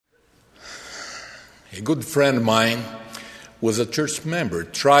A good friend of mine was a church member,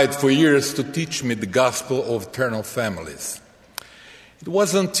 tried for years to teach me the gospel of eternal families. It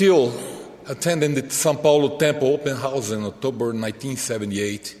was until attending the São Paulo Temple open house in October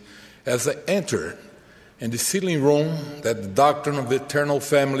 1978, as I entered in the sitting room, that the doctrine of eternal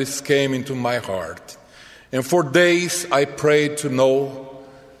families came into my heart. And for days I prayed to know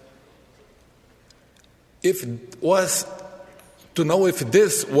if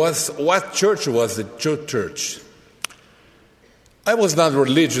this was what church was, the true church. I was not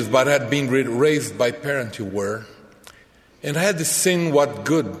religious, but had been raised by parents who were, and had seen what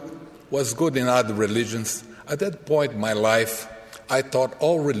was good in other religions. At that point in my life, I thought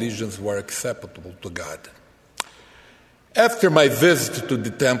all religions were acceptable to God. After my visit to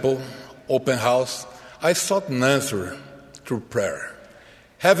the temple, open house, I sought an answer through prayer,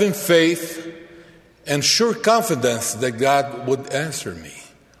 having faith and sure confidence that God would answer me,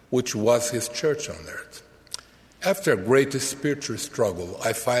 which was His church on earth. After a great spiritual struggle,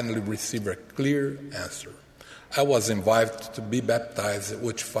 I finally received a clear answer. I was invited to be baptized,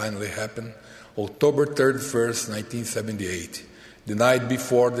 which finally happened October 31st, 1978, the night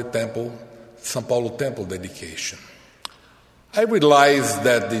before the São Paulo Temple dedication. I realized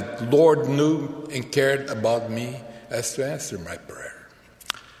that the Lord knew and cared about me as to answer my prayer.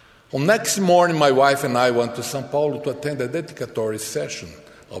 On next morning, my wife and I went to São Paulo to attend a dedicatory session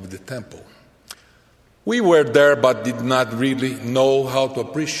of the temple. We were there but did not really know how to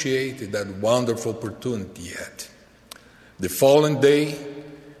appreciate that wonderful opportunity yet. The following day,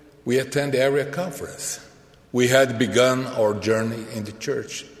 we attended the area conference. We had begun our journey in the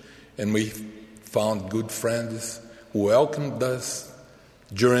church, and we found good friends who welcomed us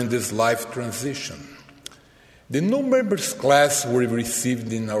during this life transition. The new members class we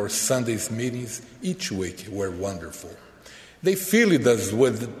received in our Sundays meetings each week were wonderful. They filled us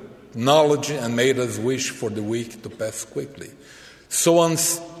with knowledge and made us wish for the week to pass quickly. So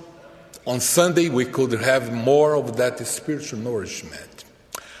on Sunday, we could have more of that spiritual nourishment.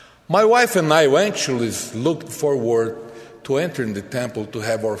 My wife and I eventually looked forward to entering the temple to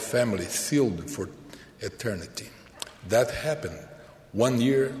have our family sealed for eternity. That happened 1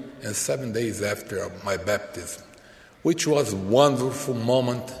 year and 7 days after my baptism, which was a wonderful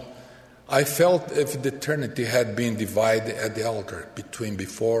moment. I felt if the eternity had been divided at the altar between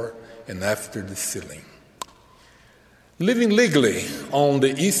before and after the sealing. Living legally on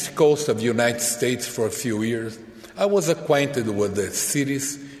the east coast of the United States for a few years, I was acquainted with the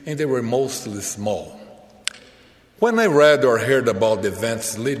cities, and they were mostly small. When I read or heard about the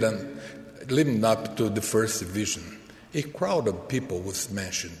events leading up to the first division, a crowd of people was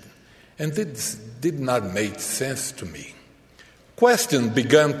mentioned, and this did not make sense to me. Questions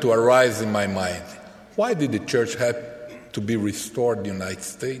began to arise in my mind. Why did the church have to be restored in the United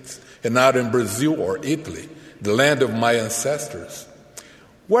States and not in Brazil or Italy, the land of my ancestors?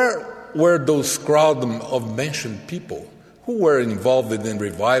 Where were those crowd of mentioned people who were involved in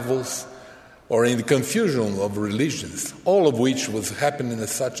revivals or in the confusion of religions, all of which was happening in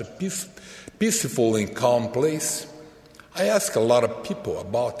such a peaceful and calm place? I asked a lot of people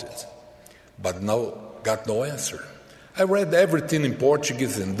about it, but got no answer. I read everything in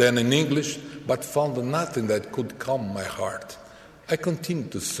Portuguese and then in English, but found nothing that could calm my heart. I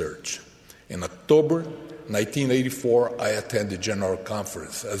continued to search. In October 1984, I attended the General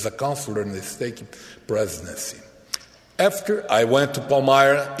Conference as a counselor in the stake presidency. After, I went to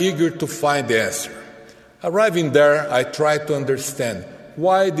Palmyra, eager to find the answer. Arriving there, I tried to understand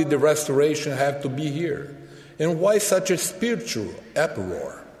why did the restoration have to be here? And why such a spiritual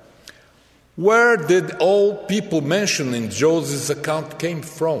uproar? Where did all people mentioned in Joseph's account came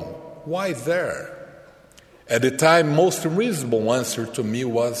from? Why there? At the time, most reasonable answer to me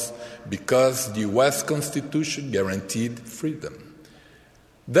was because the U.S. Constitution guaranteed freedom.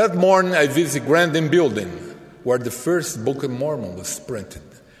 That morning, I visited Grandin Building, where the first Book of Mormon was printed.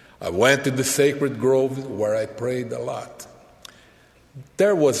 I went to the Sacred Grove, where I prayed a lot.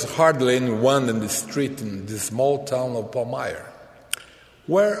 There was hardly anyone in the street in the small town of Palmyra.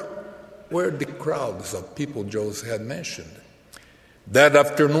 Where were the crowds of people Joseph had mentioned? That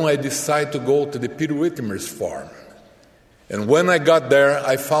afternoon, I decided to go to the Peter Whitmer's farm. And when I got there,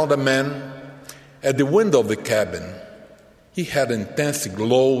 I found a man at the window of the cabin. He had an intense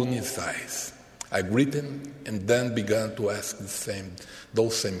glow in his eyes. I greeted him and then began to ask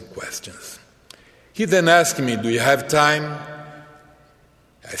those same questions. He then asked me, "Do you have time?"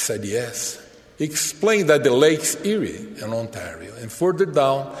 I said yes. He explained that the Lakes Erie and Ontario, and further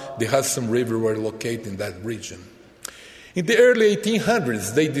down, the Hudson River were located in that region. In the early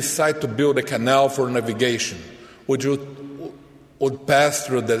 1800s, they decided to build a canal for navigation, which would pass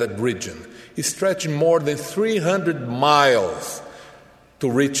through that region. stretching more than 300 miles to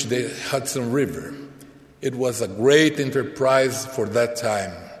reach the Hudson River. It was a great enterprise for that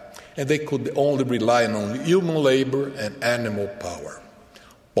time, and they could only rely on human labor and animal power.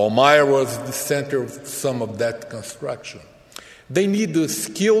 Palmyra was the center of some of that construction. They needed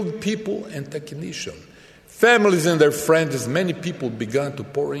skilled people and technicians. Families and their friends, many people began to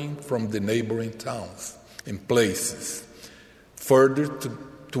pour in from the neighboring towns and places further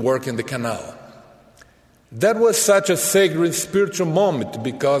to work in the canal. That was such a sacred spiritual moment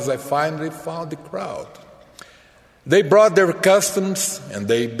because I finally found the crowd. They brought their customs and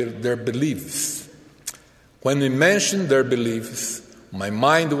their beliefs. When we mentioned their beliefs, my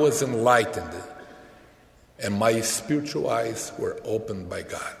mind was enlightened and my spiritual eyes were opened by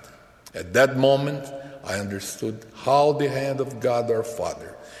God. At that moment, I understood how the hand of God our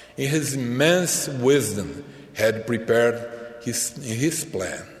Father, in His immense wisdom, had prepared His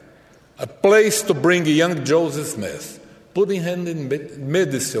plan. A place to bring young Joseph Smith, putting him in the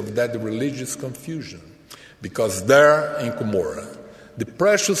midst of that religious confusion. Because there in Cumorah, the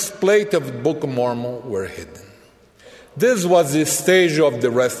precious plate of the Book of Mormon were hidden. This was the stage of the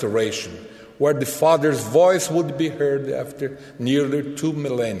restoration, where the Father's voice would be heard after nearly 2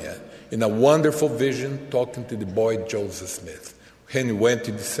 millennia, in a wonderful vision talking to the boy Joseph Smith, when he went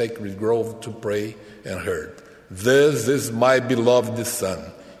to the sacred grove to pray and heard, "This is my beloved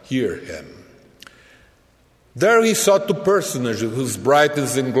Son, hear him." There he saw 2 personages whose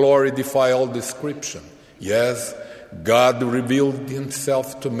brightness and glory defy all description. Yes, God revealed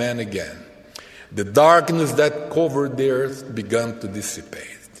Himself to man again. The darkness that covered the earth began to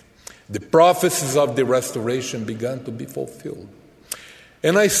dissipate. The prophecies of the restoration began to be fulfilled.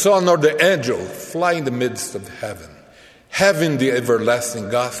 And I saw another angel fly in the midst of heaven, having the everlasting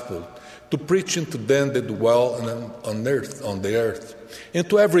gospel to preach unto them that dwell on the earth, and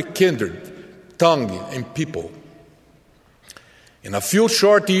to every kindred, tongue, and people. In a few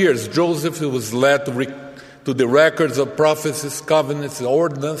short years, Joseph was led to the records of prophecies, covenants, and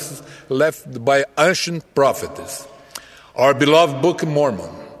ordinances left by ancient prophets, our beloved Book of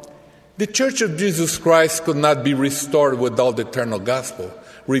Mormon. The Church of Jesus Christ could not be restored without the eternal gospel,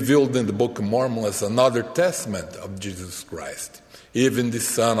 revealed in the Book of Mormon as another testament of Jesus Christ, even the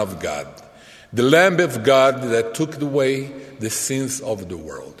Son of God, the Lamb of God that took away the sins of the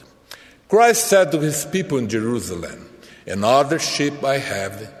world. Christ said to His people in Jerusalem, "Another sheep I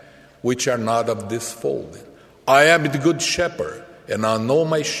have, which are not of this fold. I am the good shepherd, and I know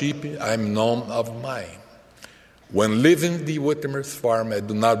my sheep, I am known of mine." When leaving the Whittemer's farm, I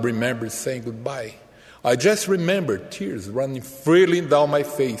do not remember saying goodbye. I just remember tears running freely down my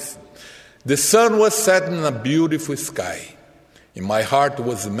face. The sun was setting in a beautiful sky. In my heart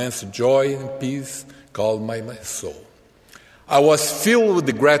was immense joy and peace called my soul. I was filled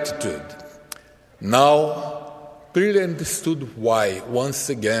with gratitude. Now, clearly understood why, once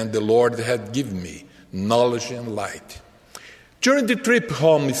again, the Lord had given me knowledge and light. During the trip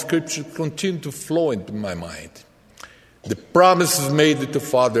home, Scripture continued to flow into my mind. The promises made to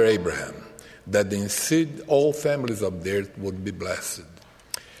Father Abraham, that in seed all families of the earth would be blessed.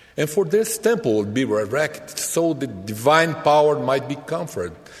 And for this temple would be erected so the divine power might be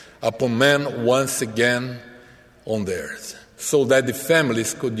conferred upon men once again on the earth, so that the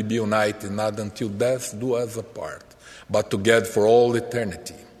families could be united, not until death do us apart, but together for all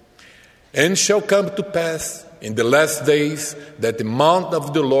eternity. And shall come to pass in the last days that the mount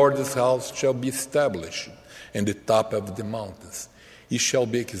of the Lord's house shall be established in the top of the mountains. It shall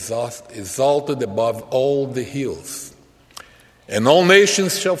be exalted above all the hills, and all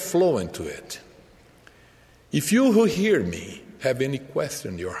nations shall flow into it. If you who hear me have any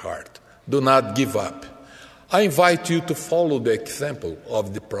question in your heart, do not give up. I invite you to follow the example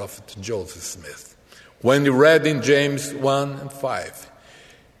of the prophet Joseph Smith. When you read in James 1:5,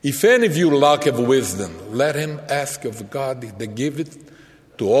 "If any of you lack of wisdom, let him ask of God that giveth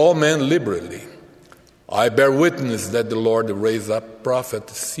to all men liberally. I bear witness that the Lord raised up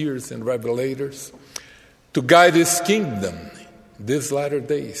prophets, seers, and revelators to guide His kingdom these latter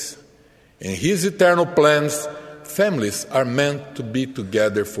days. In His eternal plans, families are meant to be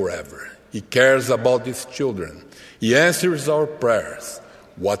together forever. He cares about His children. He answers our prayers.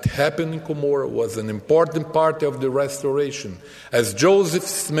 What happened in Cumorah was an important part of the restoration, as Joseph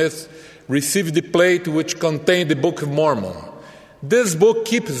Smith received the plate which contained the Book of Mormon. This book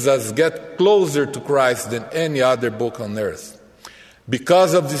keeps us get closer to Christ than any other book on earth.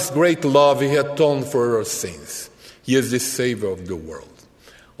 Because of this great love, He atoned for our sins. He is the Savior of the world.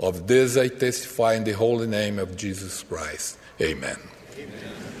 Of this I testify in the holy name of Jesus Christ. Amen.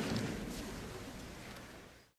 Amen.